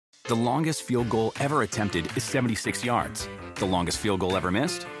The longest field goal ever attempted is 76 yards. The longest field goal ever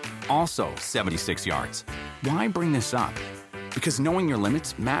missed? Also 76 yards. Why bring this up? Because knowing your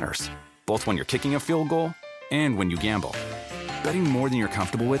limits matters, both when you're kicking a field goal and when you gamble. Betting more than you're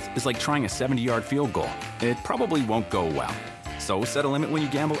comfortable with is like trying a 70-yard field goal. It probably won't go well. So set a limit when you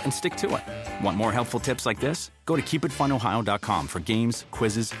gamble and stick to it. Want more helpful tips like this? Go to keepitfunohio.com for games,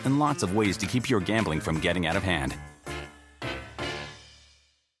 quizzes, and lots of ways to keep your gambling from getting out of hand.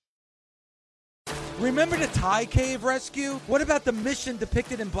 Remember the Thai cave rescue? What about the mission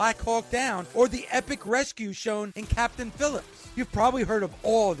depicted in Black Hawk Down or the epic rescue shown in Captain Phillips? You've probably heard of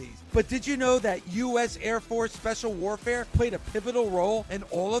all of these, but did you know that U.S. Air Force Special Warfare played a pivotal role in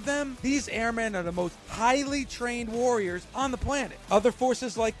all of them? These airmen are the most highly trained warriors on the planet. Other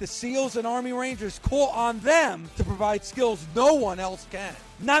forces like the SEALs and Army Rangers call on them to provide skills no one else can.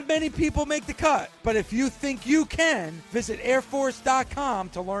 Not many people make the cut, but if you think you can, visit airforce.com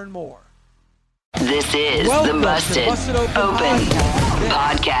to learn more. This is the Busted Open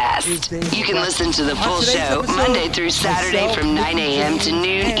Podcast. You can listen to the full show Monday through Saturday from 9 a.m. to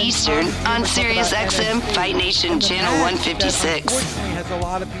noon Eastern on SiriusXM Fight Nation Channel 156. Unfortunately, has a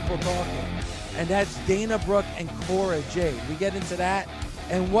lot of people talking, and that's Dana Brooke and Cora Jade. We get into that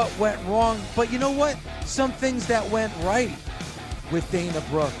and what went wrong, but you know what? Some things that went right with Dana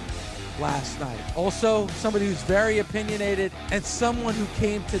Brooke last night. Also, somebody who's very opinionated and someone who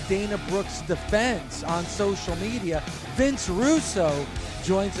came to Dana Brooke's defense on social media, Vince Russo,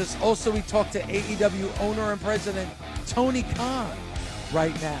 joins us. Also, we talked to AEW owner and president Tony Khan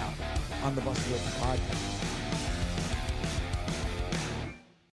right now on the Busted Open Podcast.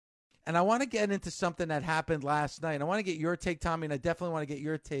 And I want to get into something that happened last night. I want to get your take, Tommy, and I definitely want to get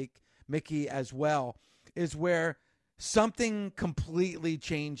your take, Mickey, as well, is where something completely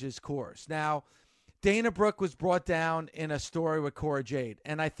changes course. Now, Dana Brooke was brought down in a story with Cora Jade,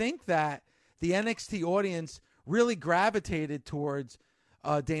 and I think that the NXT audience really gravitated towards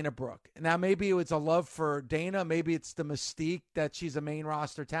Dana Brooke. Now, maybe it was a love for Dana, maybe it's the mystique that she's a main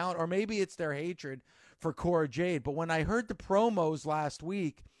roster talent, or maybe it's their hatred for Cora Jade. But when I heard the promos last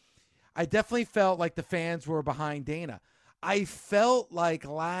week, I definitely felt like the fans were behind Dana. I felt like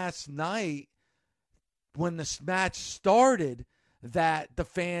last night, when the match started, that the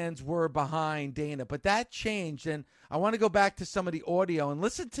fans were behind Dana. But that changed, and I want to go back to some of the audio and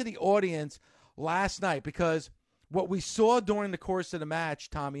listen to the audience last night, because what we saw during the course of the match,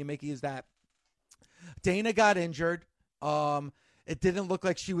 Tommy and Mickey, is that Dana got injured. It didn't look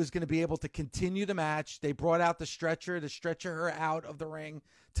like she was going to be able to continue the match. They brought out the stretcher to stretcher her out of the ring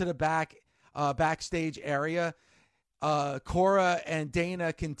to the backstage area. Cora and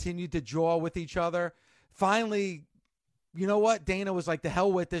Dana continued to draw with each other. Finally, you know what? Dana was like, the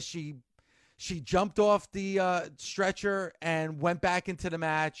hell with this. She jumped off the stretcher and went back into the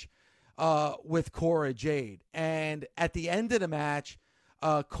match with Cora Jade. And at the end of the match,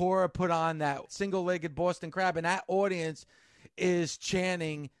 Cora put on that single-legged Boston Crab, and that audience is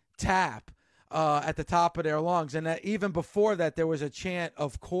chanting tap at the top of their lungs. And even before that, there was a chant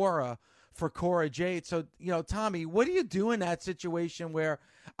of Cora for Cora Jade. So, you know, Tommy, what do you do in that situation where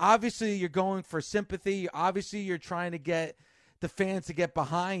obviously you're going for sympathy? Obviously you're trying to get the fans to get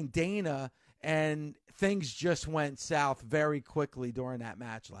behind Dana, and things just went south very quickly during that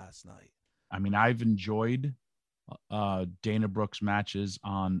match last night. I mean, I've enjoyed Dana Brooke's matches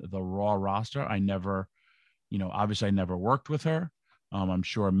on the Raw roster. I never, obviously I never worked with her. I'm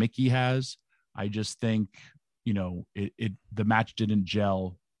sure Mickey has. I just think, the match didn't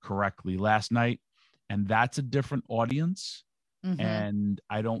gel correctly last night, and that's a different audience. Mm-hmm. And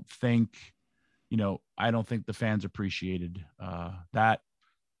I don't think the fans appreciated that.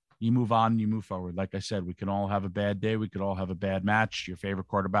 You move on, you move forward. Like I said, we can all have a bad day. We could all have a bad match. Your favorite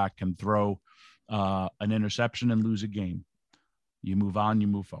quarterback can throw an interception and lose a game. You move on, you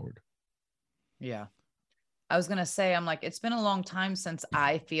move forward. Yeah. I was going to say, I'm like, it's been a long time since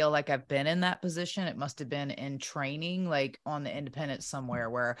I feel like I've been in that position. It must've been in training, like on the independent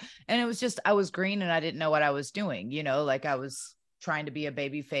somewhere and it was just, I was green and I didn't know what I was doing. Like I was trying to be a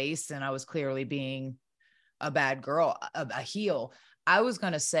baby face and I was clearly being a bad girl, a heel. I was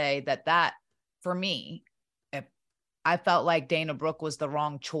going to say that for me, I felt like Dana Brooke was the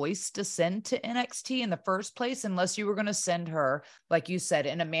wrong choice to send to NXT in the first place, unless you were going to send her, like you said,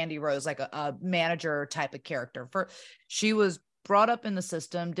 in a Mandy Rose, like a manager type of character. She was brought up in the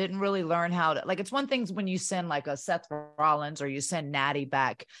system, didn't really learn how to, like, it's one thing when you send like a Seth Rollins or you send Natty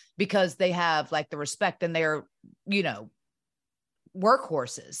back because they have like the respect and they're,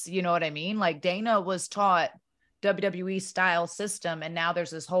 workhorses. You know what I mean? Like Dana was taught WWE style system, and now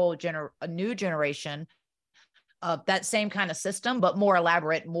there's this whole a new generation that same kind of system, but more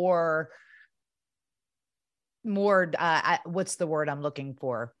elaborate, more what's the word I'm looking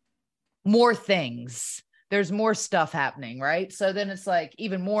for? More things. There's more stuff happening, right? So then it's like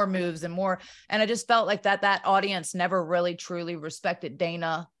even more moves and more. And I just felt like that audience never really truly respected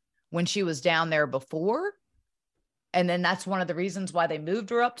Dana when she was down there before. And then that's one of the reasons why they moved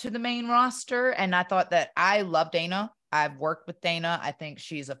her up to the main roster. And I thought that I love Dana. I've worked with Dana. I think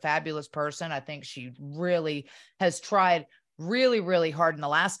she's a fabulous person. I think she really has tried really, really hard in the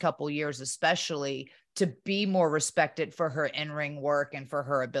last couple of years, especially to be more respected for her in-ring work and for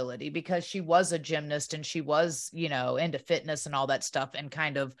her ability, because she was a gymnast and she was, into fitness and all that stuff and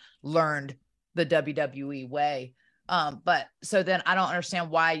kind of learned the WWE way. But so then I don't understand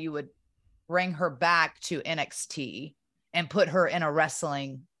why you would bring her back to NXT and put her in a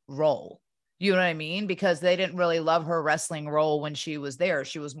wrestling role. You know what I mean? Because they didn't really love her wrestling role when she was there.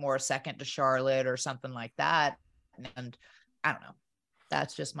 She was more second to Charlotte or something like that. And I don't know.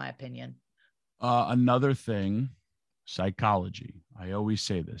 That's just my opinion. Another thing, psychology. I always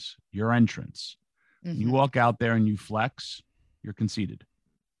say this, your entrance. You walk out there and you flex, you're conceited.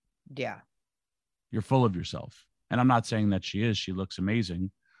 Yeah. You're full of yourself. And I'm not saying that she looks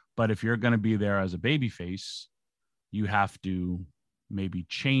amazing, but if you're going to be there as a babyface, you have to maybe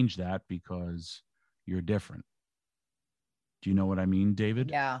change that because you're different. Do you know what I mean,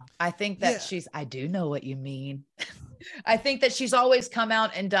 David? Yeah. I think that I do know what you mean. I think that she's always come out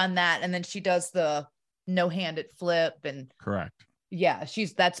and done that. And then she does the no-handed flip and correct. Yeah.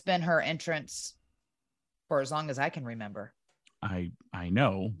 That's been her entrance for as long as I can remember. I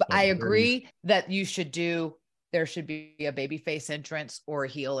know. But I agree that there should be a babyface entrance or a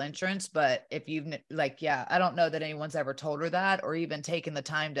heel entrance. But if you've I don't know that anyone's ever told her that or even taken the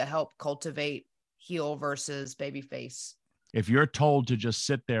time to help cultivate heel versus babyface. If you're told to just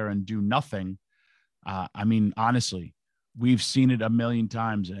sit there and do nothing, I mean, honestly, we've seen it a million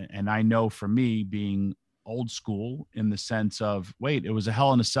times. And I know for me being old school in the sense of, wait, it was a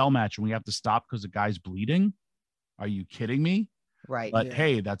Hell in a Cell match and we have to stop because the guy's bleeding. Are you kidding me? Right. But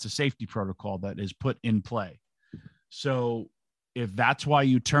hey, that's a safety protocol that is put in play. So if that's why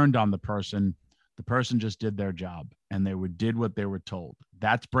you turned on the person just did their job and did what they were told.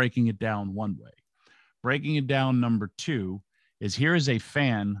 That's breaking it down one way. Breaking it down number two is here is a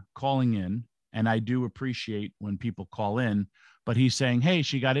fan calling in, and I do appreciate when people call in, but he's saying, hey,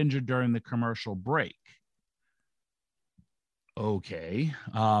 she got injured during the commercial break. Okay.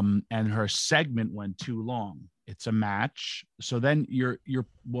 And her segment went too long. It's a match. So then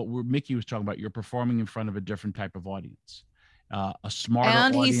Mickey was talking about, you're performing in front of a different type of audience, a smarter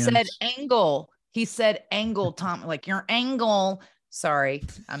audience. And he said angle, Tom, like your angle. Sorry,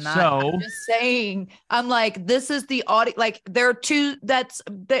 I'm not. I'm just saying. I'm like, this is the audience. Like they're two.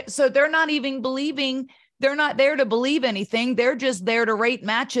 So they're not even believing. They're not there to believe anything. They're just there to rate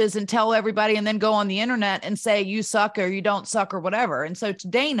matches and tell everybody, and then go on the internet and say you suck or you don't suck or whatever. And so to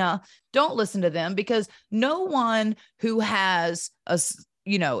Dana, don't listen to them, because no one who has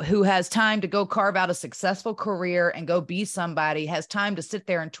who has time to go carve out a successful career and go be somebody has time to sit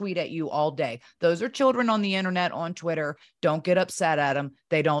there and tweet at you all day. Those are children on the internet, on Twitter. Don't get upset at them.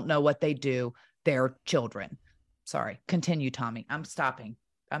 They don't know what they do. They're children. Sorry. Continue, Tommy. I'm stopping.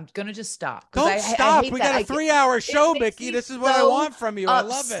 I'm going to just stop. Don't stop. We got a 3-hour show, Mickey. This is what I want from you. I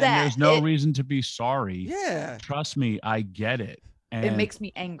love it. And there's no reason to be sorry. Yeah. Trust me. I get it. And it makes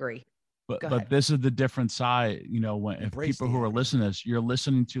me angry. But this is the different side, if people who are listening to this, you're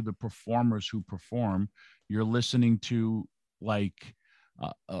listening to the performers who perform, you're listening to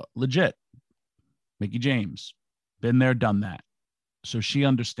legit Mickie James, been there, done that. So she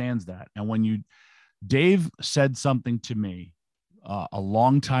understands that. And Dave said something to me a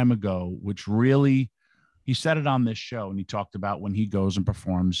long time ago, which really, he said it on this show, and he talked about when he goes and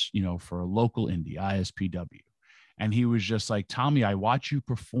performs, for a local indie, ISPW. And he was just like, Tommy, I watch you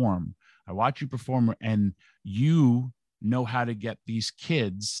perform, and you know how to get these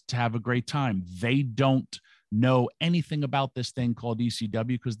kids to have a great time. They don't know anything about this thing called ECW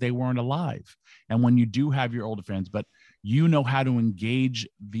because they weren't alive. And when you do have your older fans, but you know how to engage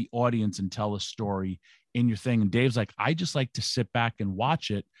the audience and tell a story in your thing. And Dave's like, I just like to sit back and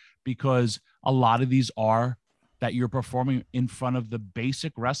watch it, because a lot of these are that you're performing in front of the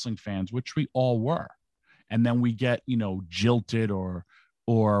basic wrestling fans, which we all were. And then we get, jilted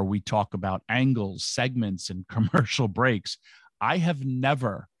or we talk about angles, segments, and commercial breaks. I have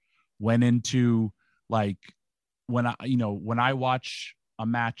never went into when I watch a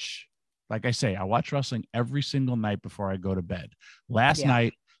match, like I say, I watch wrestling every single night before I go to bed. Last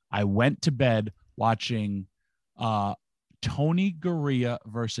night, I went to bed watching Tony Garea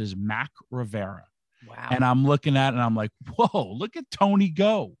versus Mac Rivera. Wow. And I'm looking at it and I'm like, whoa, look at Tony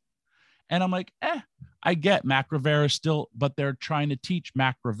go. And I'm like, I get Mac Rivera still, but they're trying to teach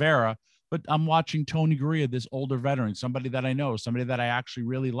Mac Rivera. But I'm watching Tony Gurria, this older veteran, somebody that I know, somebody that I actually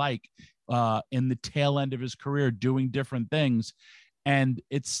really like in the tail end of his career, doing different things. And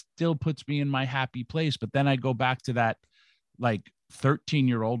it still puts me in my happy place. But then I go back to that like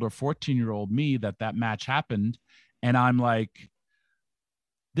 13-year-old or 14-year-old me that match happened. And I'm like,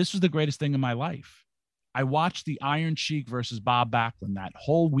 this was the greatest thing in my life. I watched the Iron Sheik versus Bob Backlund that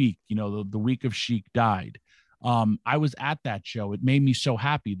whole week, the week of Sheik died. I was at that show. It made me so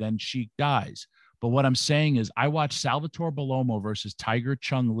happy. Then Sheik dies. But what I'm saying is I watched Salvatore Bellomo versus Tiger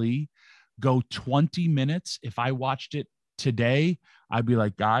Chung Lee go 20 minutes. If I watched it today, I'd be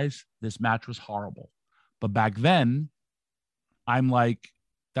like, guys, this match was horrible. But back then, I'm like,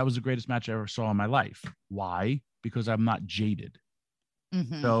 that was the greatest match I ever saw in my life. Why? Because I'm not jaded.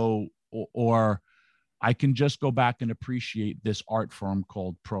 Mm-hmm. So, or I can just go back and appreciate this art form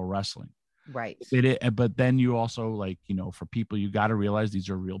called pro wrestling. Right. But then you also for people, you got to realize these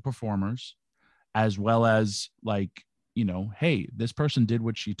are real performers, as well as hey, this person did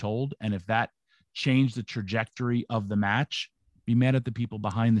what she told. And if that changed the trajectory of the match, be mad at the people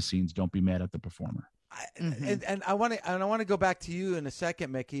behind the scenes. Don't be mad at the performer. And I want to go back to you in a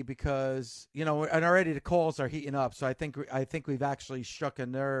second, Mickey, because and already the calls are heating up. So I think we've actually struck a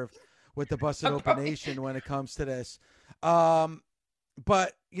nerve with the Busted Open Nation when it comes to this.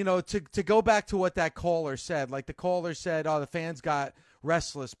 But to go back to what that caller said, like the caller said, the fans got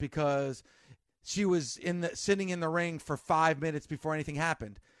restless because she was sitting in the ring for 5 minutes before anything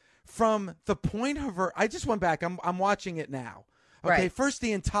happened. From the point of her, I just went back. I'm watching it now. Okay, right. First,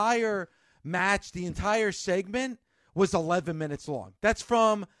 the entire match, the entire segment was 11 minutes long. That's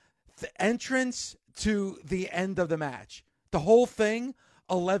from the entrance to the end of the match. The whole thing,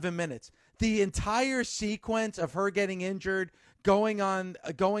 11 minutes. The entire sequence of her getting injured, going on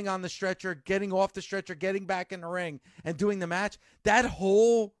the stretcher, getting off the stretcher, getting back in the ring, and doing the match, that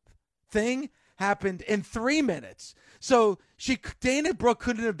whole thing happened in 3 minutes. So Dana Brooke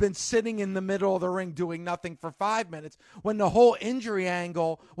couldn't have been sitting in the middle of the ring doing nothing for 5 minutes when the whole injury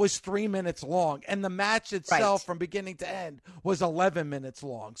angle was 3 minutes long. And the match itself from beginning to end was 11 minutes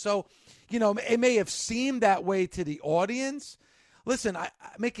long. So, it may have seemed that way to the audience. Listen,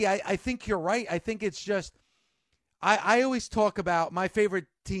 Mickey, I think you're right. I think it's just, I always talk about my favorite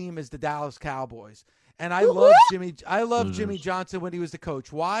team is the Dallas Cowboys. And I love Jimmy Johnson when he was the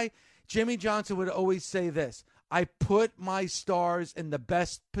coach. Why? Jimmy Johnson would always say this: I put my stars in the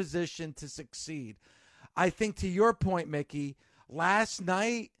best position to succeed. I think to your point, Mickey, last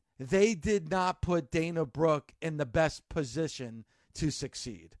night they did not put Dana Brooke in the best position to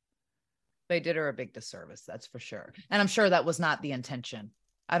succeed. They did her a big disservice, that's for sure. And I'm sure that was not the intention.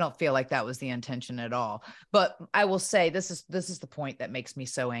 I don't feel like that was the intention at all. But I will say this is the point that makes me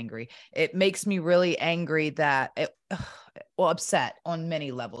so angry. It makes me really angry that upset on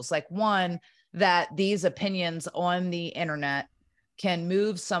many levels. Like, one, that these opinions on the internet can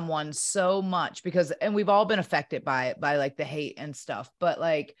move someone so much and we've all been affected by it, by like the hate and stuff. But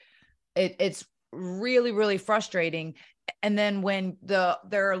like it's really, really frustrating. And then when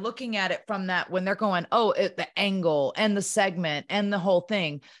they're looking at it from that, when they're going, the angle and the segment and the whole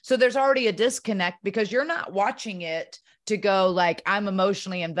thing. So there's already a disconnect because you're not watching it to go like, I'm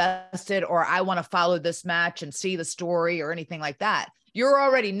emotionally invested or I want to follow this match and see the story or anything like that. You're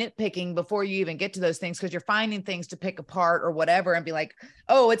already nitpicking before you even get to those things because you're finding things to pick apart or whatever and be like,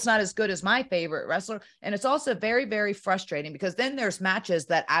 it's not as good as my favorite wrestler. And it's also very, very frustrating because then there's matches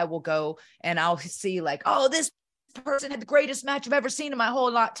that I will go and I'll see like, this person had the greatest match I've ever seen in my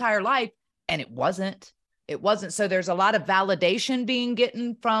whole entire life. And it wasn't. So there's a lot of validation being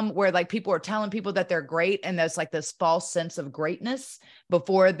gotten from where like people are telling people that they're great. And there's like this false sense of greatness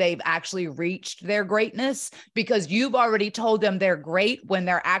before they've actually reached their greatness, because you've already told them they're great when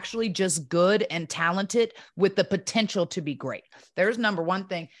they're actually just good and talented with the potential to be great. There's number one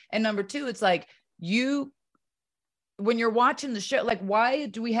thing. And number two, it's like when you're watching the show, like, why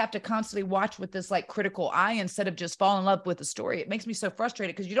do we have to constantly watch with this like critical eye instead of just fall in love with the story? It makes me so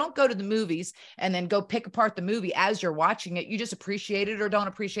frustrated because you don't go to the movies and then go pick apart the movie as you're watching it. You just appreciate it or don't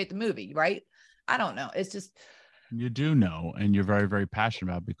appreciate the movie, right? I don't know. It's just. You do know, and you're very, very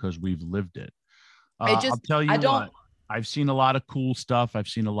passionate about it because we've lived it. I'll tell you what, I've seen a lot of cool stuff. I've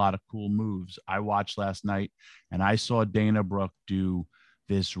seen a lot of cool moves. I watched last night and I saw Dana Brooke do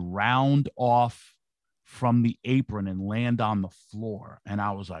this round off from the apron and land on the floor. And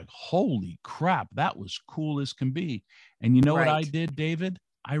I was like, holy crap, that was cool as can be. And you know what I did, David?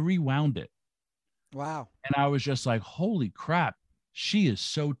 I rewound it. Wow. And I was just like, holy crap, she is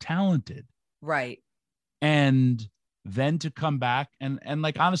so talented. Right. And then to come back and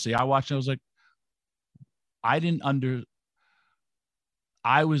like, honestly, I watched it. I was like,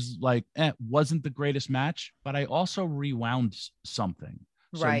 I was like, wasn't the greatest match, but I also rewound something.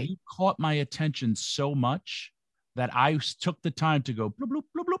 So Right. you caught my attention so much that I took the time to go bloop, bloop,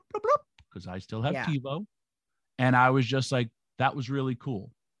 bloop, bloop, bloop, bloop, because I still have TiVo. And I was just like, that was really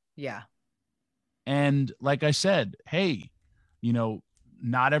cool. Yeah. And like I said, hey, you know,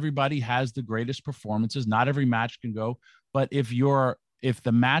 not everybody has the greatest performances. Not every match can go. But if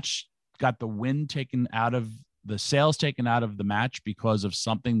the match got the sales taken out of the match because of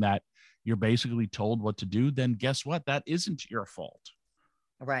something that you're basically told what to do, then guess what? That isn't your fault.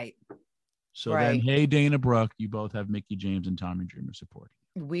 Right. So then, hey, Dana Brooke, you both have Mickie James and Tommy Dreamer supporting.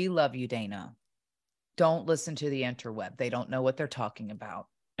 We love you, Dana. Don't listen to the interweb. They don't know what they're talking about.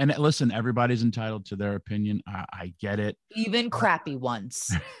 And listen, everybody's entitled to their opinion. I get it. Even crappy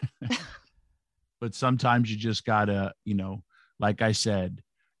ones. But sometimes you just gotta, you know, like I said,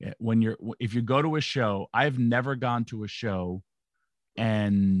 if you go to a show, I've never gone to a show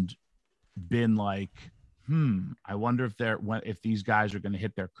and been like, I wonder if these guys are going to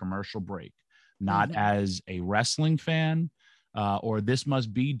hit their commercial break, not as a wrestling fan, or this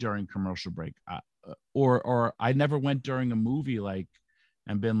must be during commercial break, or I never went during a movie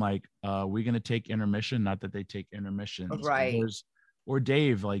and been like, we're going to take intermission. Not that they take intermissions, right? Or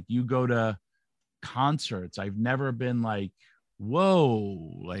Dave, like you go to concerts. I've never been like,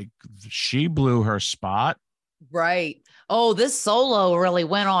 whoa, like she blew her spot. Right. Oh, this solo really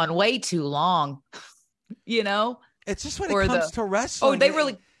went on way too long. You know, it's just when it comes to wrestling.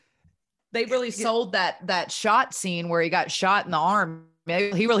 Oh, they really sold that shot scene where he got shot in the arm.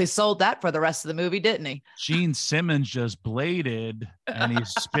 He really sold that for the rest of the movie, didn't he? Gene Simmons just bladed and he's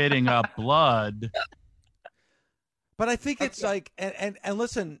spitting up blood. But I think it's like, and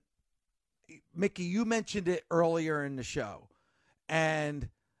listen, Mickie, you mentioned it earlier in the show, and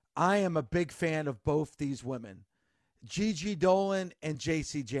I am a big fan of both these women, Gigi Dolan and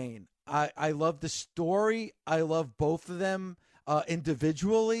JC Jane. I love the story. I love both of them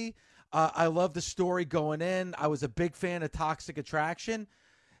individually. I love the story going in. I was a big fan of Toxic Attraction.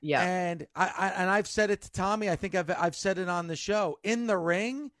 Yeah. And I've said it to Tommy. I think I've said it on the show. In the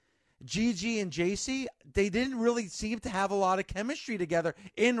ring, Gigi and JC, they didn't really seem to have a lot of chemistry together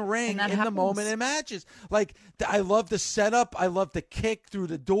in ring the moment in matches. Like, I love the setup. I love the kick through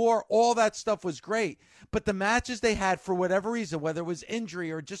the door. All that stuff was great. But the matches they had, for whatever reason, whether it was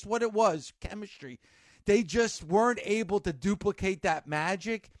injury or just what it was, chemistry, they just weren't able to duplicate that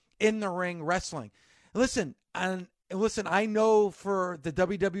magic in the ring wrestling. Listen, I know for the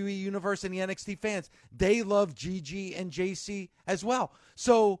WWE Universe and the NXT fans, they love Gigi and JC as well.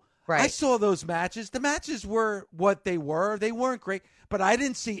 So I saw those matches. The matches were what they were. They weren't great, but I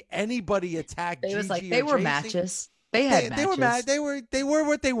didn't see anybody attack Gigi. They were matches. They had matches. They were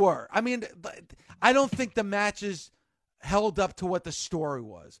what they were. I mean, I don't think the matches held up to what the story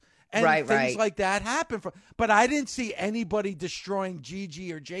was. And things like that happen. But I didn't see anybody destroying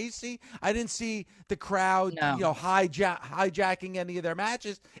Gigi or JC. I didn't see the crowd, hijacking any of their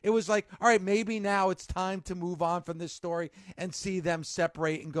matches. It was like, all right, maybe now it's time to move on from this story and see them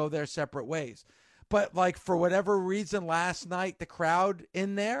separate and go their separate ways. But like, for whatever reason, last night, the crowd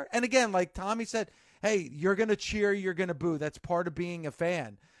in there, and again, like Tommy said, hey, you're going to cheer, you're going to boo. That's part of being a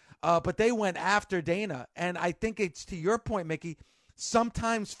fan. But they went after Dana. And I think it's to your point, Mickie,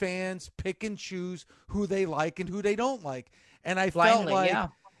 sometimes fans pick and choose who they like and who they don't like. And I felt like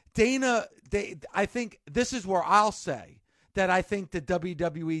Dana, I think this is where I'll say that I think the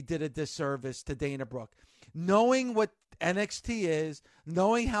WWE did a disservice to Dana Brooke. Knowing what NXT is,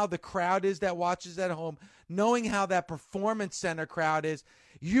 knowing how the crowd is that watches at home, knowing how that Performance Center crowd is,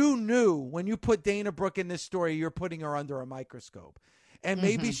 you knew when you put Dana Brooke in this story, you're putting her under a microscope. And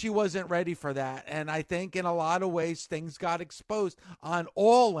maybe she wasn't ready for that. And I think in a lot of ways, things got exposed on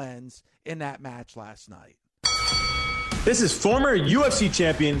all ends in that match last night. This is former UFC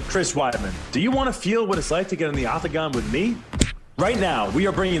champion Chris Weidman. Do you want to feel what it's like to get in the octagon with me? Right now, we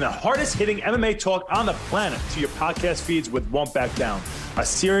are bringing the hardest hitting MMA talk on the planet to your podcast feeds with Won't Back Down, a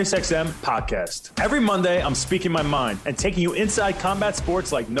SiriusXM podcast. Every Monday, I'm speaking my mind and taking you inside combat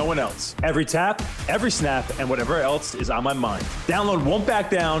sports like no one else. Every tap, every snap, and whatever else is on my mind. Download Won't Back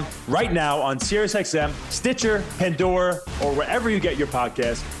Down right now on SiriusXM, Stitcher, Pandora, or wherever you get your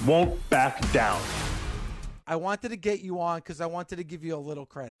podcast. Won't Back Down. I wanted to get you on because I wanted to give you a little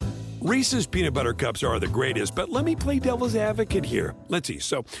credit. Reese's peanut butter cups are the greatest, but let me play devil's advocate here. Let's see.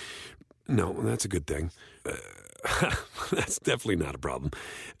 So, no, that's a good thing. That's definitely not a problem.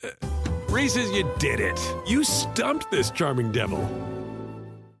 Reese's, you did it. You stumped this charming devil.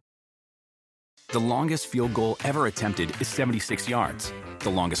 The longest field goal ever attempted is 76 yards. The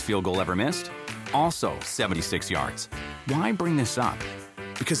longest field goal ever missed? Also 76 yards. Why bring this up?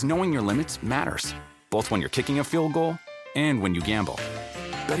 Because knowing your limits matters, both when you're kicking a field goal and when you gamble.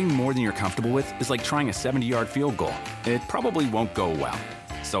 Betting more than you're comfortable with is like trying a 70-yard field goal. It probably won't go well.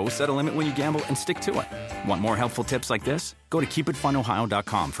 So set a limit when you gamble and stick to it. Want more helpful tips like this? Go to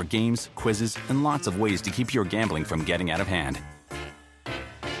keepitfunohio.com for games, quizzes, and lots of ways to keep your gambling from getting out of hand.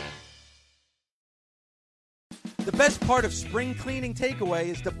 The best part of spring cleaning takeaway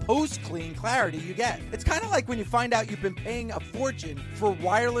is the post-clean clarity you get. It's kind of like when you find out you've been paying a fortune for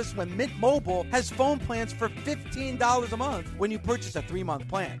wireless when Mint Mobile has phone plans for $15 a month when you purchase a 3-month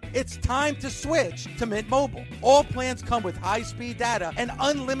plan. It's time to switch to Mint Mobile. All plans come with high-speed data and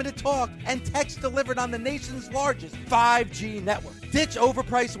unlimited talk and text delivered on the nation's largest 5G network. Ditch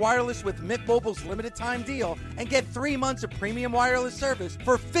overpriced wireless with Mint Mobile's limited time deal and get 3 months of premium wireless service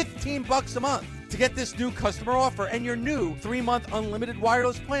for $15 a month. To get this new customer offer and your new 3-month unlimited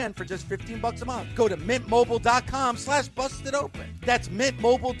wireless plan for just $15 a month, go to mintmobile.com/bustedopen. That's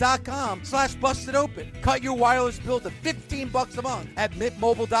mintmobile.com/bustedopen. Cut your wireless bill to $15 a month at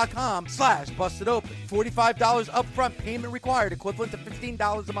mintmobile.com/bustedopen. $45 upfront payment required, equivalent to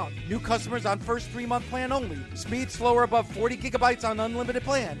 $15 a month. New customers on first 3-month plan only. Speed slower above 40 gigabytes on unlimited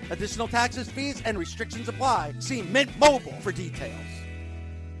plan. Additional taxes, fees, and restrictions apply. See Mint Mobile for details.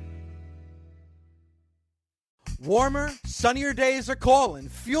 Warmer, sunnier days are calling.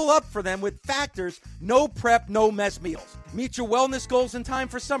 Fuel up for them with Factor's no prep, no mess meals. Meet your wellness goals in time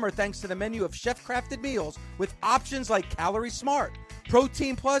for summer thanks to the menu of chef-crafted meals with options like Calorie Smart,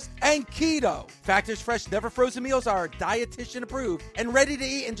 Protein Plus, and Keto. Factor's fresh, never frozen meals are dietitian approved and ready to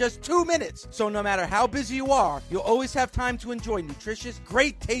eat in just 2 minutes. So no matter how busy you are, you'll always have time to enjoy nutritious,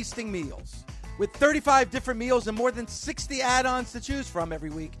 great tasting meals. With 35 different meals and more than 60 add-ons to choose from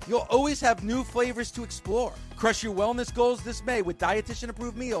every week, you'll always have new flavors to explore. Crush your wellness goals this May with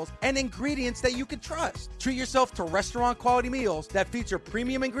dietitian-approved meals and ingredients that you can trust. Treat yourself to restaurant-quality meals that feature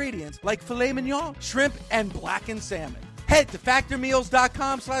premium ingredients like filet mignon, shrimp, and blackened salmon. Head to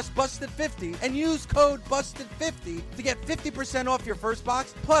factormeals.com/busted50 and use code busted50 to get 50% off your first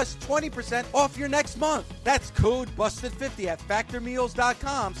box plus 20% off your next month. That's code busted50 at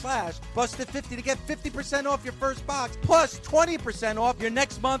factormeals.com/busted50 to get 50% off your first box plus 20% off your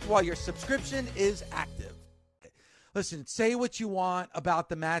next month while your subscription is active. Listen, say what you want about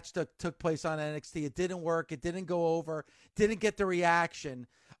the match that took place on NXT. It didn't work. It didn't go over. Didn't get the reaction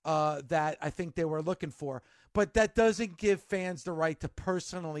that I think they were looking for. But that doesn't give fans the right to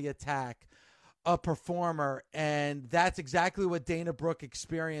personally attack a performer. And that's exactly what Dana Brooke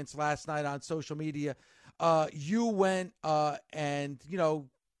experienced last night on social media. You went and,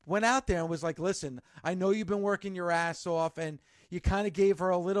 went out there and was like, listen, I know you've been working your ass off, and you kind of gave her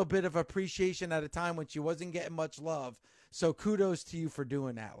a little bit of appreciation at a time when she wasn't getting much love. So kudos to you for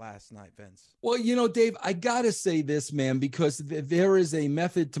doing that last night, Vince. Well, Dave, I got to say this, man, because there is a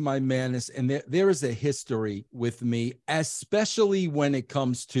method to my madness, and there is a history with me, especially when it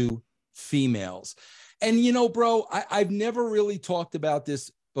comes to females. And, bro, I've never really talked about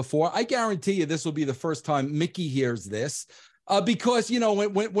this before. I guarantee you this will be the first time Mickie hears this. Because,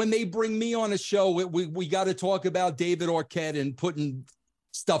 when they bring me on a show, we got to talk about David Arquette and putting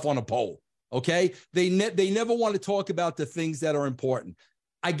stuff on a pole. Okay. They never want to talk about the things that are important.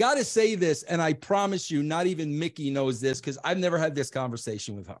 I got to say this, and I promise you, not even Mickie knows this because I've never had this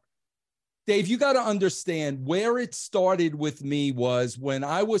conversation with her. Dave, you got to understand where it started with me was when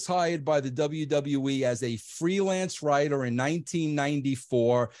I was hired by the WWE as a freelance writer in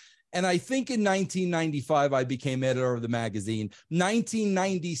 1994. And I think in 1995, I became editor of the magazine.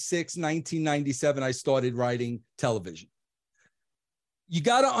 1996, 1997, I started writing television. You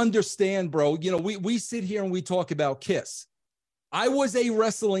got to understand, bro, we sit here and we talk about Kiss. I was a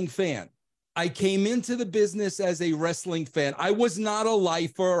wrestling fan. I came into the business as a wrestling fan. I was not a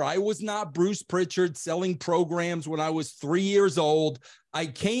lifer. I was not Bruce Pritchard selling programs when I was 3 years old. I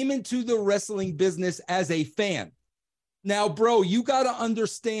came into the wrestling business as a fan. Now, bro, you got to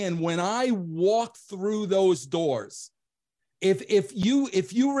understand when I walked through those doors, if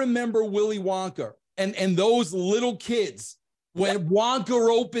you remember Willy Wonka and those little kids, when Wonka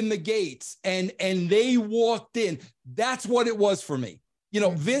opened the gates and they walked in, that's what it was for me.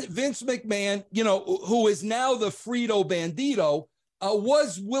 Vince McMahon, who is now the Frito Bandito,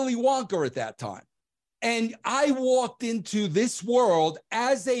 was Willy Wonka at that time. And I walked into this world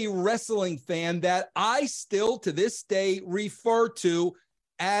as a wrestling fan that I still to this day refer to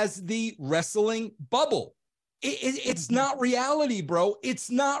as the wrestling bubble. It's not reality, bro.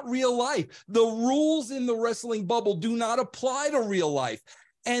 It's not real life. The rules in the wrestling bubble do not apply to real life.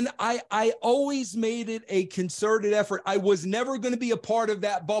 And I always made it a concerted effort. I was never going to be a part of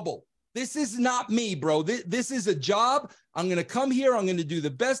that bubble. This is not me, bro. This is a job. I'm going to come here. I'm going to do the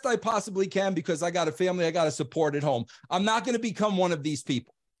best I possibly can because I got a family I got to support at home. I'm not going to become one of these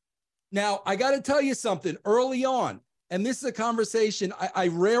people. Now, I got to tell you something early on, and this is a conversation I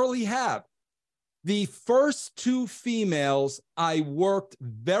rarely have. The first two females I worked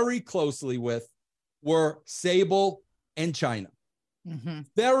very closely with were Sable and Chyna. Mm-hmm.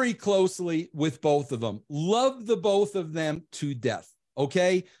 Very closely with both of them. Loved the both of them to death.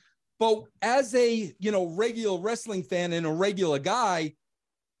 Okay. But as a, regular wrestling fan and a regular guy,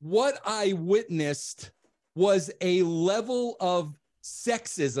 what I witnessed was a level of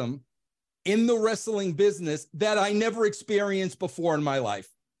sexism in the wrestling business that I never experienced before in my life.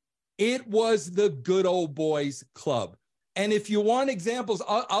 It was the good old boys club. And if you want examples,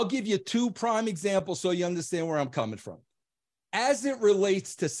 I'll give you two prime examples so you understand where I'm coming from. As it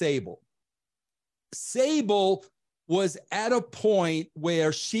relates to Sable, Sable was at a point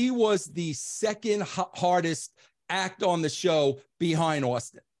where she was the second hardest act on the show behind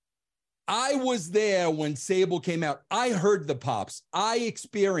Austin. I was there when Sable came out. I heard the pops. I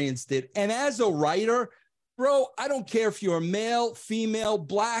experienced it. And as a writer, bro, I don't care if you're male, female,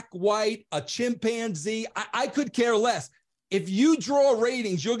 black, white, a chimpanzee. I could care less. If you draw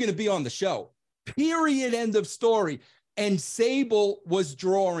ratings, you're going to be on the show. Period. End of story. And Sable was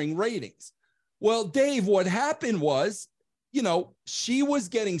drawing ratings. Well, Dave, what happened was, she was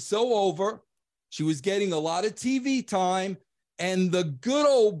getting so over. She was getting a lot of TV time. And the good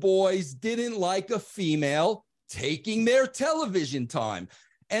old boys didn't like a female taking their television time.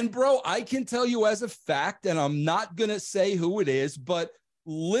 And bro, I can tell you as a fact, and I'm not going to say who it is, but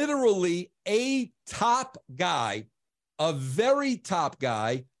literally a top guy, a very top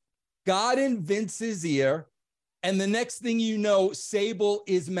guy, got in Vince's ear. And the next thing you know, Sable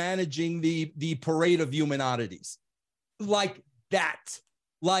is managing the parade of human oddities. Like that.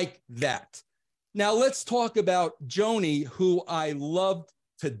 Now let's talk about Joni, who I loved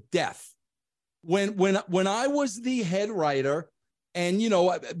to death. When I was the head writer, and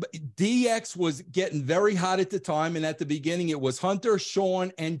DX was getting very hot at the time, and at the beginning it was Hunter,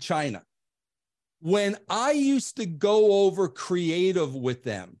 Shawn, and Chyna. When I used to go over creative with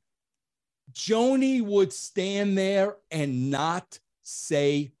them, Joni would stand there and not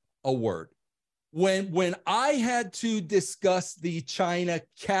say a word. When I had to discuss the Chyna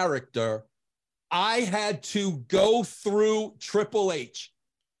character, I had to go through Triple H,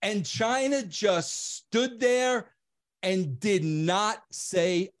 and Chyna just stood there and did not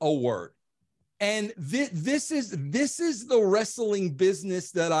say a word. And this is the wrestling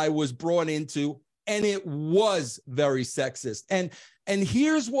business that I was brought into, and it was very sexist. And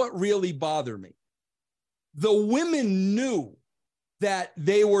here's what really bothered me. The women knew that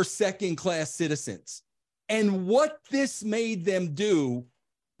they were second-class citizens. And what this made them do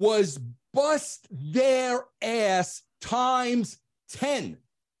was bust their ass times 10,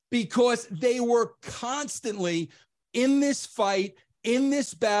 because they were constantly in this fight, in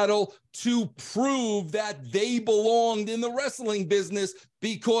this battle, to prove that they belonged in the wrestling business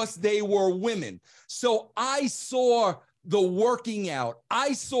because they were women. So I saw the working out.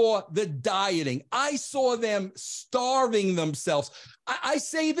 I saw the dieting. I saw them starving themselves. I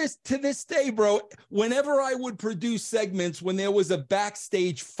say this to this day, bro. Whenever I would produce segments, when there was a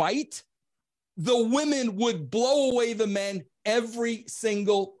backstage fight, the women would blow away the men every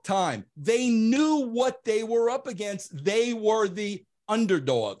single time. They knew what they were up against. They were the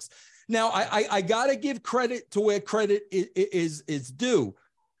underdogs. Now, I got to give credit to where credit is due.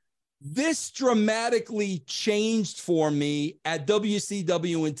 This dramatically changed for me at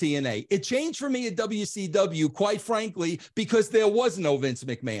WCW and TNA. It changed for me at WCW, quite frankly, because there was no Vince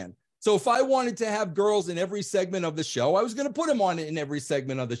McMahon. So if I wanted to have girls in every segment of the show, I was going to put them on it in every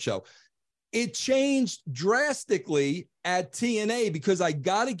segment of the show. It changed drastically at TNA because I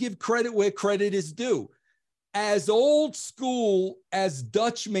got to give credit where credit is due. As old school as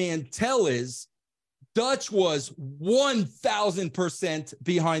Dutch Mantel is, Dutch was 1,000%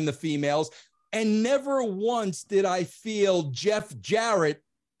 behind the females, and never once did I feel Jeff Jarrett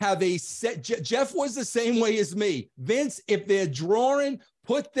have a set. Jeff was the same way as me. Vince, if they're drawing,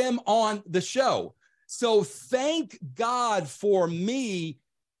 put them on the show. So thank God for me,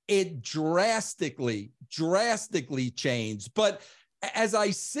 it drastically changed. But as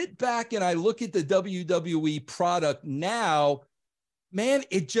I sit back and I look at the WWE product now, man,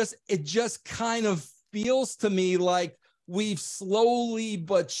 it just kind of feels to me like we've slowly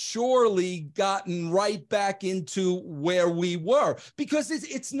but surely gotten right back into where we were, because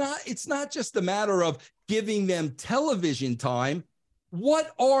it's not just a matter of giving them television time.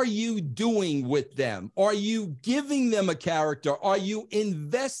 What are you doing with them? Are you giving them a character? Are you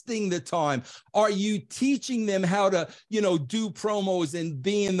investing the time? Are you teaching them how to, do promos and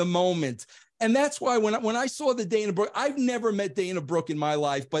be in the moment? And that's why when I saw the Dana Brooke, I've never met Dana Brooke in my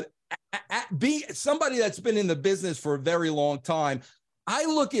life, but be somebody that's been in the business for a very long time, I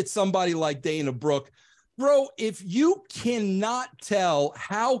look at somebody like Dana Brooke, bro, if you cannot tell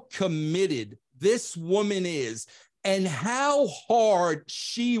how committed this woman is and how hard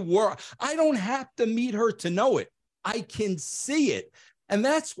she worked, I don't have to meet her to know it. I can see it. And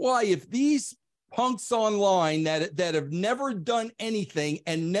that's why if these punks online that have never done anything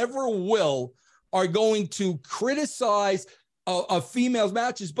and never will are going to criticize a female's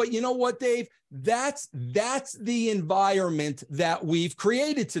matches, but you know what, Dave? That's the environment that we've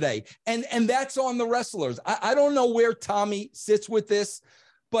created today. And that's on the wrestlers. I don't know where Tommy sits with this,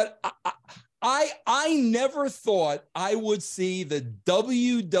 but I never thought I would see the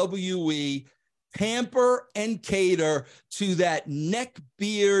WWE pamper and cater to that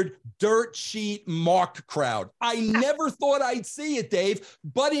neckbeard, dirt sheet Mark crowd. I never thought I'd see it, Dave,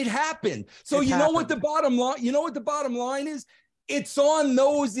 but it happened. So know what the bottom line is? It's on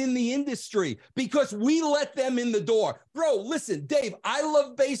those in the industry because we let them in the door. Bro, listen, Dave, I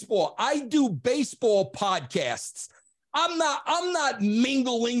love baseball. I do baseball podcasts. I'm not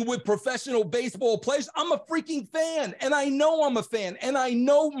mingling with professional baseball players. I'm a freaking fan, and I know I'm a fan, and I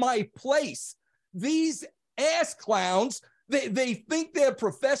know my place. These ass clowns, they think they're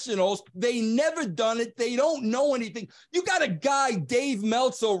professionals. They never done it. They don't know anything. You got a guy, Dave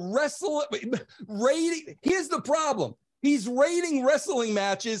Meltzer, rating. Here's the problem. He's rating wrestling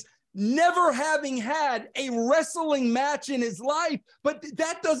matches, never having had a wrestling match in his life. But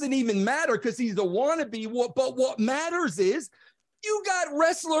that doesn't even matter because he's a wannabe. But what matters is you got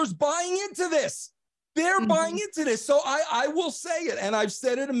wrestlers buying into this. They're buying into this. So I will say it, and I've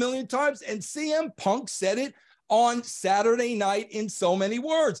said it a million times, and CM Punk said it on Saturday night in so many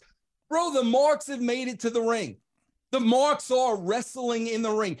words. Bro, the Marks have made it to the ring. The Marks are wrestling in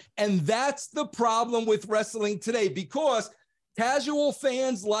the ring. And that's the problem with wrestling today because casual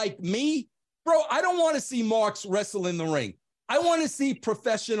fans like me, bro, I don't want to see Marks wrestle in the ring. I want to see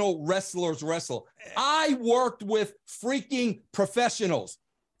professional wrestlers wrestle. I worked with freaking professionals.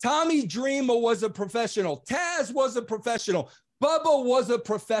 Tommy Dreamer was a professional. Taz was a professional. Bubba was a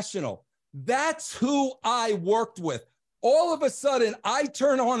professional. That's who I worked with. All of a sudden, I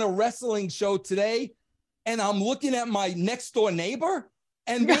turn on a wrestling show today, and I'm looking at my next door neighbor,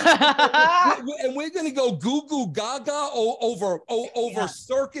 and we're going to go goo goo gaga over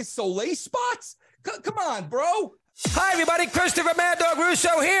Circus Soleil spots. Come on, bro. Hi, everybody. Christopher Mad Dog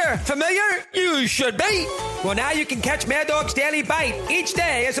Russo here. Familiar? You should be. Well, now you can catch Mad Dog's Daily Bite each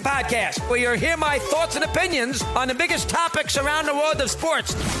day as a podcast, where you'll hear my thoughts and opinions on the biggest topics around the world of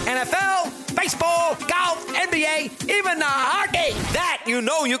sports. NFL, baseball, golf, NBA, even the hockey. That you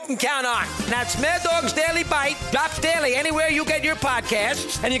know you can count on. That's Mad Dog's Daily Bite. Drops daily anywhere you get your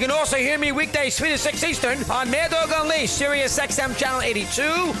podcasts. And you can also hear me weekdays 3 to 6 Eastern on Mad Dog Unleashed, Sirius XM Channel 82,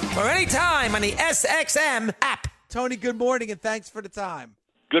 or anytime on the SXM app. Tony, good morning, and thanks for the time.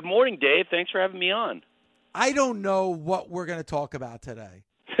 Good morning, Dave. Thanks for having me on. I don't know what we're going to talk about today.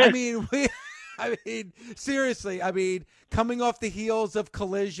 I mean, seriously, coming off the heels of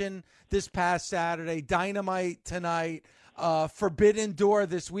Collision this past Saturday, Dynamite tonight, Forbidden Door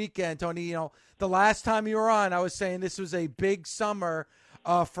this weekend, Tony, the last time you were on, I was saying this was a big summer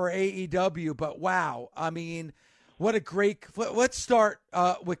for AEW, but wow, what a great, let's start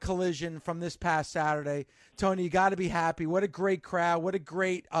with Collision from this past Saturday. Tony, you got to be happy. What a great crowd. What a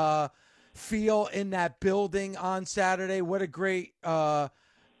great feel in that building on Saturday. What a great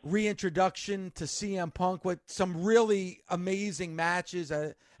reintroduction to CM Punk with some really amazing matches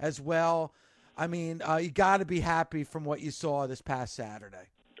as well. You got to be happy from what you saw this past Saturday.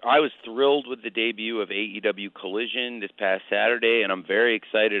 I was thrilled with the debut of AEW Collision this past Saturday, and I'm very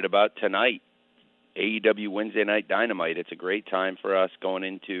excited about tonight. AEW Wednesday Night Dynamite. It's a great time for us going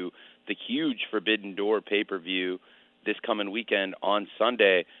into the huge Forbidden Door pay-per-view this coming weekend on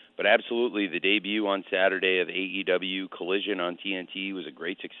Sunday. But absolutely, the debut on Saturday of AEW Collision on TNT was a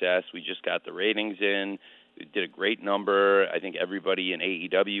great success. We just got the ratings in. We did a great number. I think everybody in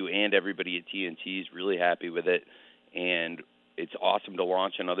AEW and everybody at TNT is really happy with it. And it's awesome to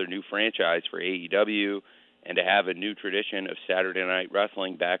launch another new franchise for AEW and to have a new tradition of Saturday Night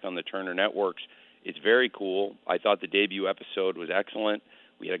Wrestling back on the Turner Networks. It's very cool. I thought the debut episode was excellent.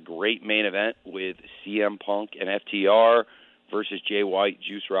 We had a great main event with CM Punk and FTR versus Jay White,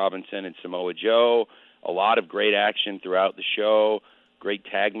 Juice Robinson, and Samoa Joe. A lot of great action throughout the show. Great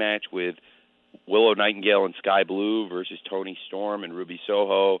tag match with Willow Nightingale and Sky Blue versus Toni Storm and Ruby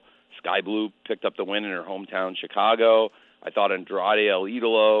Soho. Sky Blue picked up the win in her hometown, Chicago. I thought Andrade El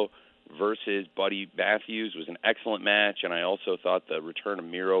Idolo versus Buddy Matthews was an excellent match, and I also thought the return of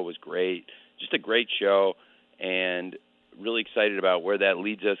Miro was great. Just a great show, and really excited about where that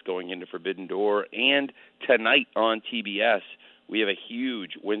leads us going into Forbidden Door. And tonight on TBS, we have a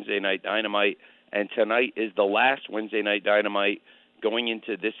huge Wednesday Night Dynamite, and tonight is the last Wednesday Night Dynamite going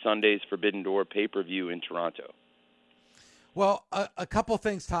into this Sunday's Forbidden Door pay-per-view in Toronto. Well, a couple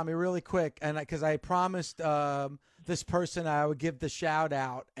things, Tommy, really quick, and because I promised this person I would give the shout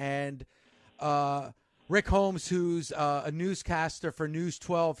out, and Rick Holmes, who's a newscaster for News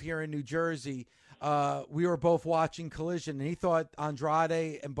 12 here in New Jersey, we were both watching Collision, and he thought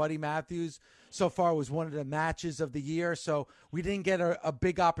Andrade and Buddy Matthews so far was one of the matches of the year. So we didn't get a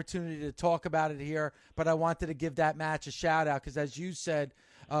big opportunity to talk about it here, but I wanted to give that match a shout out because, as you said,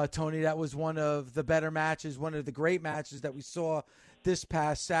 Tony, that was one of the better matches, one of the great matches that we saw this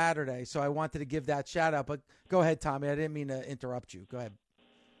past Saturday. So I wanted to give that shout out. But go ahead, Tommy. I didn't mean to interrupt you. Go ahead.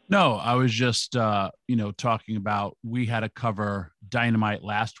 No, I was just, talking about we had to cover Dynamite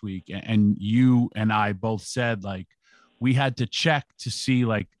last week, and you and I both said, like, we had to check to see,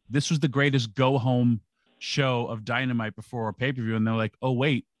 like, this was the greatest go-home show of Dynamite before a pay-per-view, and they're like, oh,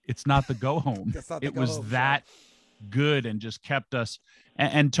 wait, it's not the go-home. It was that good and just kept us.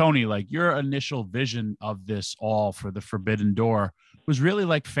 And Tony, like, your initial vision of this all for the Forbidden Door was really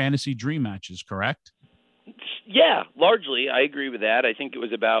like fantasy dream matches, correct? Yeah, largely. I agree with that. I think it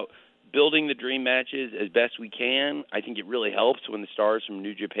was about building the dream matches as best we can. I think it really helps when the stars from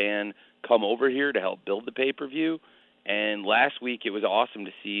New Japan come over here to help build the pay-per-view. And last week it was awesome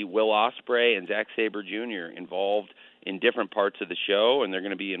to see Will Ospreay and Zack Sabre Jr. involved in different parts of the show, and they're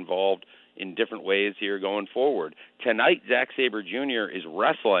going to be involved in different ways here going forward. Tonight, Zack Sabre Jr. is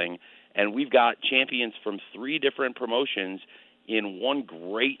wrestling, and we've got champions from 3 different promotions in one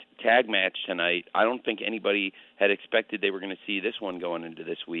great tag match tonight. I don't think anybody had expected they were going to see this one going into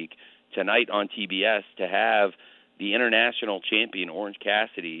this week. Tonight on TBS, to have the international champion, Orange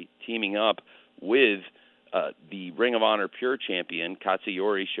Cassidy, teaming up with the Ring of Honor Pure champion,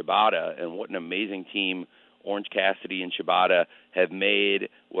 Katsuyori Shibata, and what an amazing team Orange Cassidy and Shibata have made.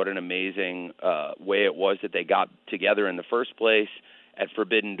 What an amazing way it was that they got together in the first place at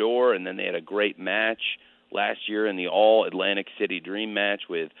Forbidden Door, and then they had a great match last year in the All-Atlantic City Dream match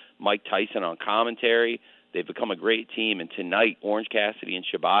with Mike Tyson on commentary. They've become a great team, and tonight Orange Cassidy and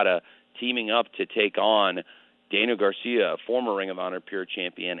Shibata teaming up to take on Daniel Garcia, a former Ring of Honor Pure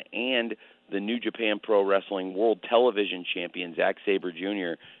champion, and the New Japan Pro Wrestling World Television champion, Zack Sabre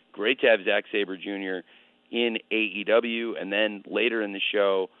Jr. Great to have Zack Sabre Jr. in AEW. And then later in the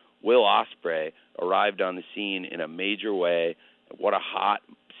show, Will Ospreay arrived on the scene in a major way. What a hot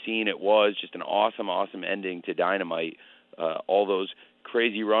scene it was. Just an awesome, awesome ending to Dynamite. All those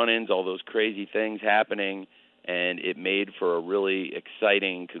crazy run-ins, all those crazy things happening, and it made for a really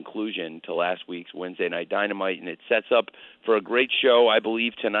exciting conclusion to last week's Wednesday Night Dynamite, and it sets up for a great show, I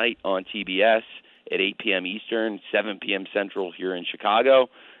believe, tonight on TBS at 8 p.m. Eastern, 7 p.m. Central here in Chicago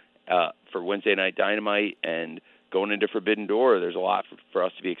for Wednesday Night Dynamite. And going into Forbidden Door, there's a lot for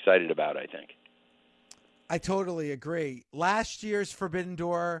us to be excited about, I think. I totally agree. Last year's Forbidden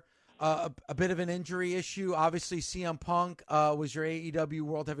Door, a bit of an injury issue. Obviously, CM Punk was your AEW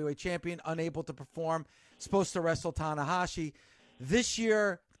World Heavyweight Champion, unable to perform, supposed to wrestle Tanahashi. This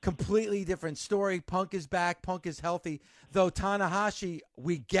year, completely different story. Punk is back. Punk is healthy. Though Tanahashi,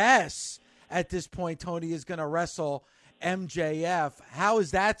 we guess at this point, Tony, is going to wrestle MJF. How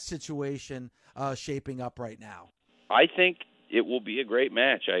is that situation shaping up right now? I think it will be a great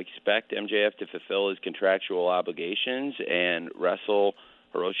match. I expect MJF to fulfill his contractual obligations and wrestle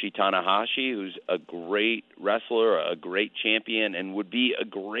Hiroshi Tanahashi, who's a great wrestler, a great champion, and would be a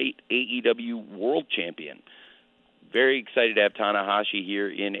great AEW World Champion. Very excited to have Tanahashi here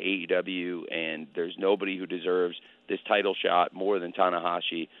in AEW, and there's nobody who deserves this title shot more than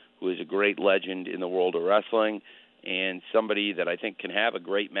Tanahashi, who is a great legend in the world of wrestling and somebody that I think can have a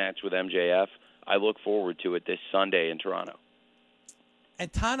great match with MJF. I look forward to it this Sunday in Toronto.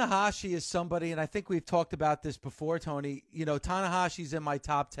 And Tanahashi is somebody, and I think we've talked about this before, Tony. You know, Tanahashi's in my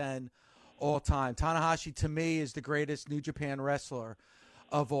top 10 all time. Tanahashi, to me, is the greatest New Japan wrestler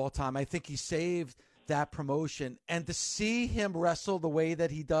of all time. I think he saved that promotion. And to see him wrestle the way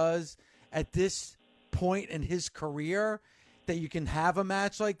that he does at this point in his career, that you can have a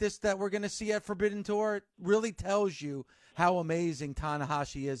match like this that we're going to see at Forbidden Door, really tells you how amazing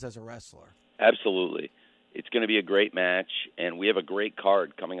Tanahashi is as a wrestler. Absolutely. It's going to be a great match, and we have a great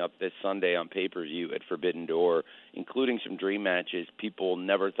card coming up this Sunday on pay-per-view at Forbidden Door, including some dream matches people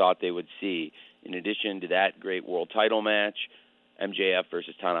never thought they would see. In addition to that great world title match, MJF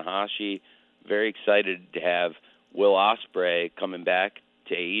versus Tanahashi. Very excited to have Will Ospreay coming back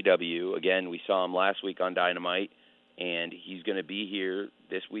to AEW. Again, we saw him last week on Dynamite, and he's going to be here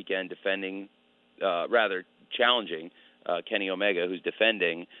this weekend challenging Kenny Omega, who's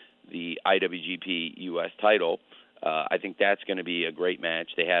defending the IWGP U.S. title. I think that's going to be a great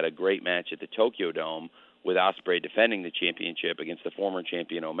match. They had a great match at the Tokyo Dome with Ospreay defending the championship against the former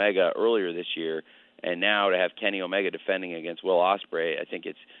champion Omega earlier this year, and now to have Kenny Omega defending against Will Ospreay, I think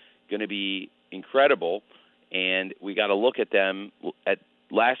it's going to be incredible. And we got to look at them at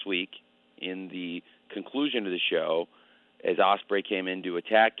last week in the conclusion of the show as Ospreay came in to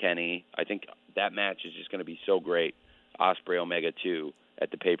attack Kenny. I think that match is just going to be so great. Ospreay Omega 2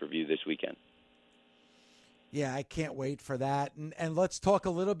 at the pay-per-view this weekend. Yeah, I can't wait for that. And let's talk a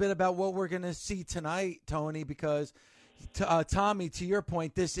little bit about what we're going to see tonight, Tony, because, Tommy, to your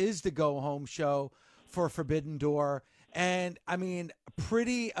point, this is the go-home show for Forbidden Door. And, I mean,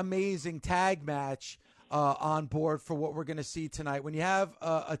 pretty amazing tag match on board for what we're going to see tonight. When you have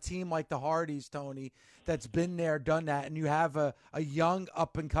a team like the Hardys, Tony, that's been there, done that, and you have a young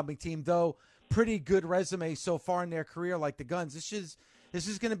up-and-coming team, though pretty good resume so far in their career like the Guns, this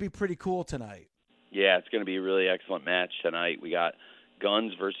is going to be pretty cool tonight. Yeah, it's going to be a really excellent match tonight. We got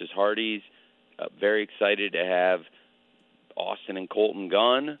Guns versus Hardys. Very excited to have Austin and Colton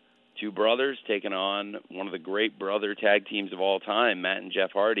Gunn, two brothers, taking on one of the great brother tag teams of all time, Matt and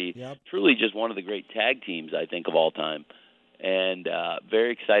Jeff Hardy. Yep. Truly just one of the great tag teams, I think, of all time. And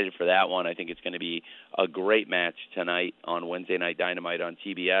very excited for that one. I think it's going to be a great match tonight on Wednesday Night Dynamite on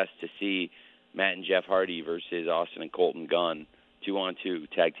TBS to see Matt and Jeff Hardy versus Austin and Colton Gunn, 2-on-2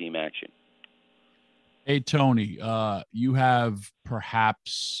 tag team action. Hey, Tony, you have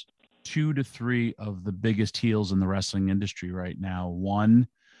perhaps 2 to 3 of the biggest heels in the wrestling industry right now. One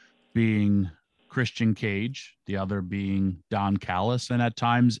being Christian Cage, the other being Don Callis, and at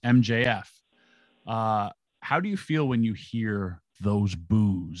times MJF. How do you feel when you hear those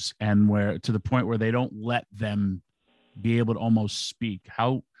boos and where to the point where they don't let them be able to almost speak?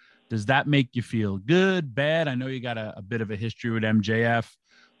 How does that make you feel? Good, bad? I know you got a bit of a history with MJF,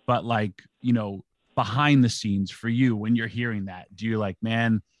 but behind the scenes for you when you're hearing that, do you like,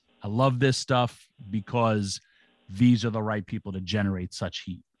 man, I love this stuff because these are the right people to generate such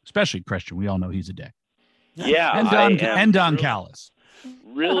heat, especially Christian. We all know he's a dick. Yeah. And Don Callis.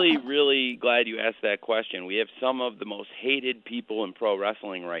 Really, really glad you asked that question. We have some of the most hated people in pro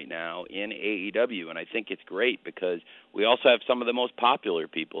wrestling right now in AEW, and I think it's great because we also have some of the most popular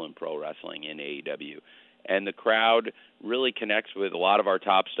people in pro wrestling in AEW. And the crowd really connects with a lot of our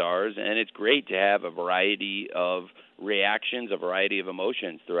top stars, and it's great to have a variety of reactions, a variety of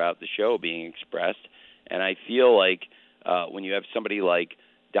emotions throughout the show being expressed. And I feel like when you have somebody like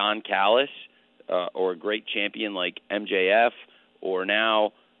Don Callis or a great champion like MJF, or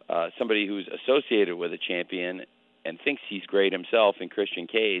now somebody who's associated with a champion and thinks he's great himself in Christian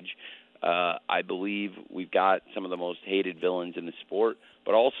Cage, I believe we've got some of the most hated villains in the sport,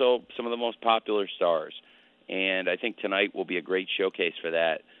 but also some of the most popular stars. And I think tonight will be a great showcase for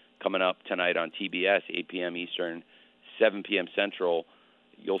that. Coming up tonight on TBS, 8 p.m. Eastern, 7 p.m. Central,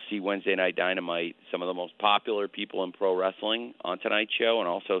 you'll see Wednesday Night Dynamite, some of the most popular people in pro wrestling on tonight's show, and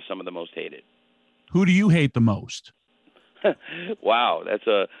also some of the most hated. Who do you hate the most? Wow, that's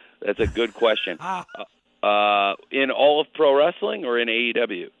a good question. In all of pro wrestling or in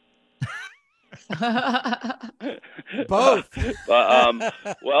AEW? Both.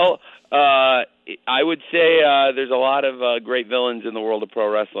 I would say there's a lot of great villains in the world of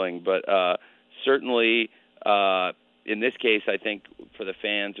pro wrestling, but certainly in this case, I think for the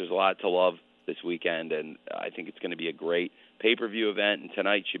fans, there's a lot to love this weekend, and I think it's going to be a great pay-per-view event, and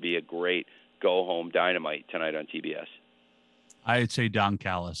tonight should be a great go-home Dynamite tonight on TBS. I'd say Don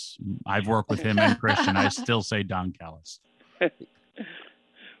Callis. I've worked with him and Christian. I still say Don Callis.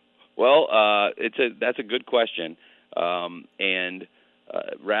 Well, that's a good question, and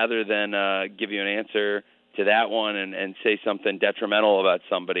rather than give you an answer to that one and say something detrimental about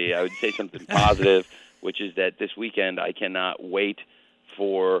somebody, I would say something positive, which is that this weekend I cannot wait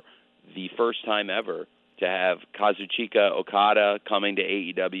for the first time ever to have Kazuchika Okada coming to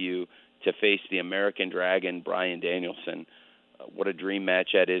AEW to face the American Dragon, Bryan Danielson. What a dream match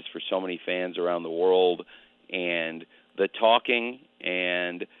that is for so many fans around the world. And the talking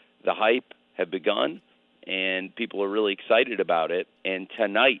and the hype have begun, and people are really excited about it. And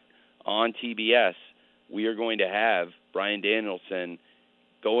tonight on TBS, we are going to have Bryan Danielson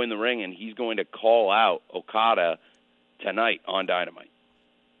go in the ring, and he's going to call out Okada tonight on Dynamite.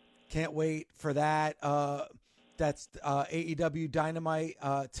 Can't wait for that. That's AEW Dynamite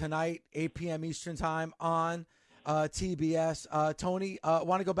tonight, 8 p.m. Eastern Time on TBS. Tony, I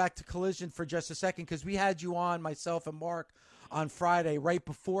want to go back to Collision for just a second because we had you on, myself and Mark, on Friday right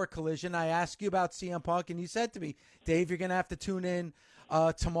before Collision. I asked you about CM Punk, and you said to me, Dave, you're going to have to tune in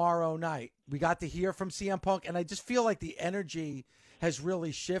tomorrow night. We got to hear from CM Punk, and I just feel like the energy has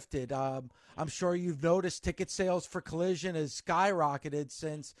really shifted. I'm sure you've noticed ticket sales for Collision has skyrocketed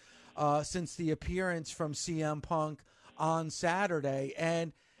since the appearance from CM Punk on Saturday.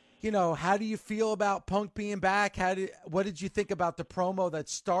 And, you know, how do you feel about Punk being back? What did you think about the promo that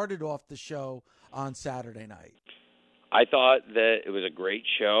started off the show on Saturday night? I thought that it was a great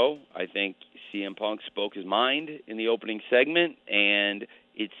show. I think CM Punk spoke his mind in the opening segment, and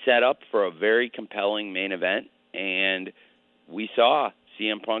it set up for a very compelling main event. And we saw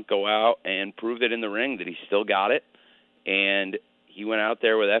CM Punk go out and prove it in the ring that he still got it. And he went out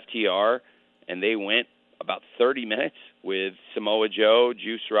there with FTR, and they went about 30 minutes with Samoa Joe,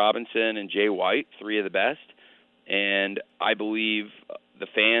 Juice Robinson, and Jay White, three of the best. And I believe the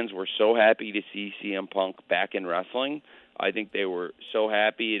fans were so happy to see CM Punk back in wrestling. I think they were so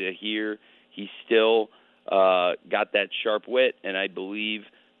happy to hear he still got that sharp wit, and I believe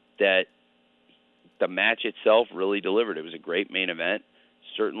that the match itself really delivered. It was a great main event.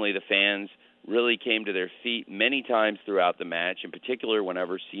 Certainly the fans really came to their feet many times throughout the match, in particular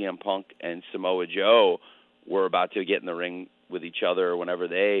whenever CM Punk and Samoa Joe were about to get in the ring with each other or whenever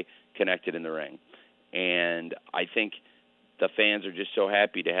they connected in the ring. And I think the fans are just so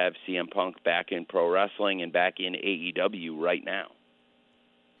happy to have CM Punk back in pro wrestling and back in AEW right now.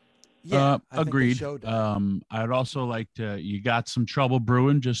 Yeah, agreed. I'd also like to, you got some trouble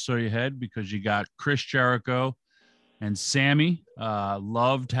brewing, just so you had, because you got Chris Jericho and Sammy.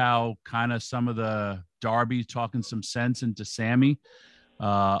 Loved how kind of some of the Darby talking some sense into Sammy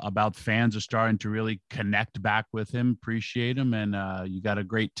about fans are starting to really connect back with him, appreciate him. And you got a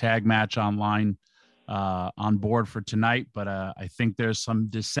great tag match online on board for tonight. But I think there's some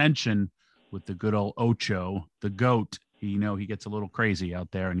dissension with the good old Ocho, the GOAT. You know, he gets a little crazy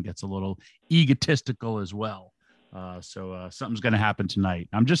out there and gets a little egotistical as well. So something's going to happen tonight.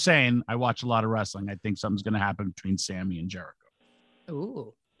 I'm just saying, I watch a lot of wrestling. I think something's going to happen between Sammy and Jericho.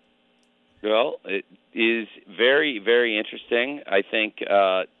 Ooh. Well, it is very, very interesting. I think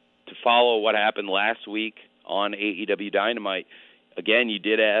to follow what happened last week on AEW Dynamite, again, you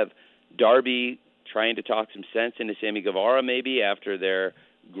did have Darby trying to talk some sense into Sammy Guevara maybe after their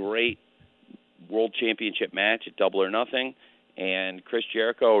great World Championship match at Double or Nothing. And Chris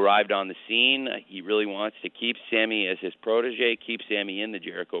Jericho arrived on the scene. He really wants to keep Sammy as his protege, keep Sammy in the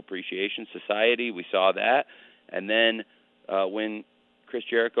Jericho Appreciation Society. We saw that. And then when Chris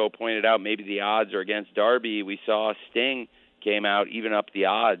Jericho pointed out maybe the odds are against Darby, we saw Sting came out, even up the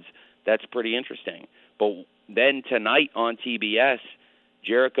odds. That's pretty interesting. But then tonight on TBS,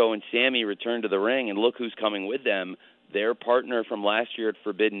 Jericho and Sammy return to the ring, and look who's coming with them. Their partner from last year at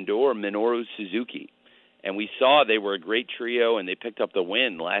Forbidden Door, Minoru Suzuki. And we saw they were a great trio, and they picked up the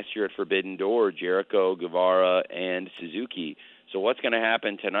win last year at Forbidden Door, Jericho, Guevara, and Suzuki. So what's going to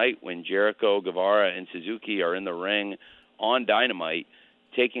happen tonight when Jericho, Guevara, and Suzuki are in the ring on Dynamite,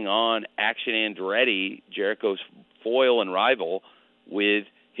 taking on Action Andretti, Jericho's foil and rival, with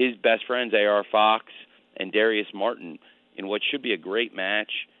his best friends, A.R. Fox and Darius Martin, in what should be a great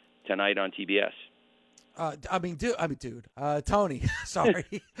match tonight on TBS. Dude. Tony, sorry.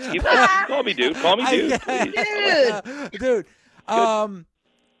 You call me dude. Call me dude. Dude.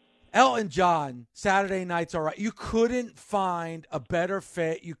 Elton John, Saturday Night's All Right. You couldn't find a better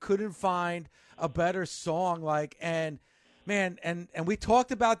fit. You couldn't find a better song. And we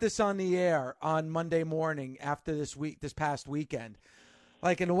talked about this on the air on Monday morning after this past weekend.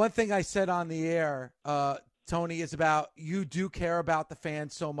 And the one thing I said on the air, Tony, is about you do care about the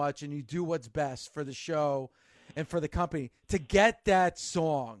fans so much and you do what's best for the show and for the company. To get that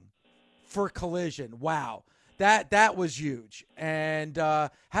song for Collision, wow, that was huge. And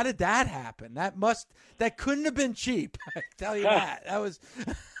how did that happen? That couldn't have been cheap. I tell you that. That was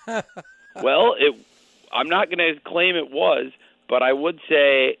Well, I'm not going to claim it was, but I would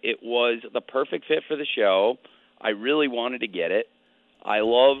say it was the perfect fit for the show. I really wanted to get it. I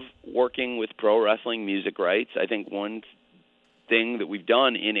love working with pro wrestling music rights. I think one thing that we've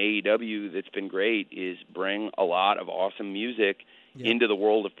done in AEW that's been great is bring a lot of awesome music into the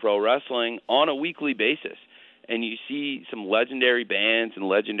world of pro wrestling on a weekly basis. And you see some legendary bands and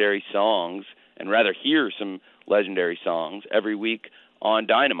legendary songs, and rather hear some legendary songs every week on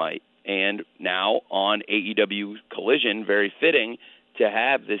Dynamite. And now on AEW Collision, very fitting to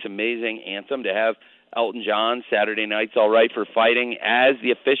have this amazing anthem, to have Elton John, Saturday Night's All Right for Fighting, as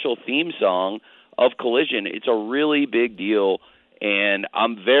the official theme song of Collision. It's a really big deal, and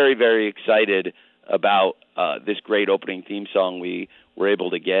I'm very, very excited about this great opening theme song we were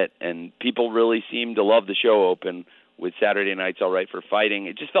able to get, and people really seem to love the show open with Saturday Night's All Right for Fighting.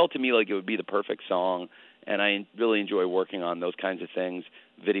 It just felt to me like it would be the perfect song, and I really enjoy working on those kinds of things,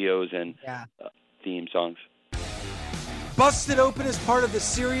 videos and theme songs. Busted Open is part of the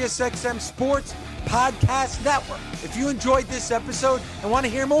SiriusXM Sports Podcast Network. If you enjoyed this episode and want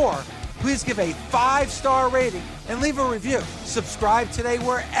to hear more, please give a 5-star rating and leave a review. Subscribe today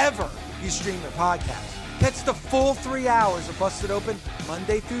wherever you stream your podcast. Catch the full 3 hours of Busted Open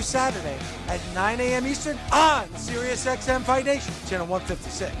Monday through Saturday at 9 a.m. Eastern on SiriusXM Fight Nation, channel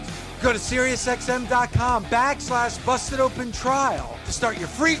 156. Go to SiriusXM.com/Busted Open Trial to start your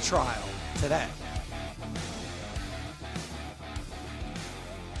free trial today.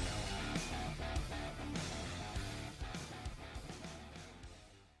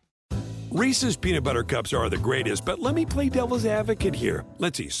 Reese's peanut butter cups are the greatest, but let me play devil's advocate here.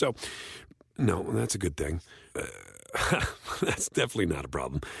 Let's see. So, no, that's a good thing. That's definitely not a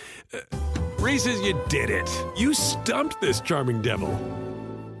problem. Reese's, you did it. You stumped this charming devil.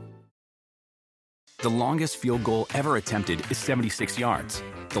 The longest field goal ever attempted is 76 yards.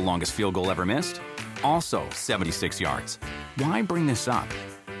 The longest field goal ever missed? Also 76 yards. Why bring this up?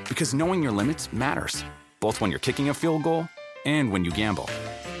 Because knowing your limits matters, both when you're kicking a field goal and when you gamble.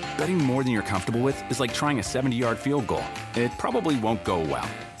 Betting more than you're comfortable with is like trying a 70-yard field goal. It probably won't go well.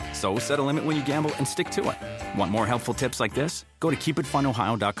 So set a limit when you gamble and stick to it. Want more helpful tips like this? Go to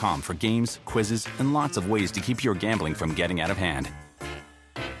keepitfunohio.com for games, quizzes, and lots of ways to keep your gambling from getting out of hand.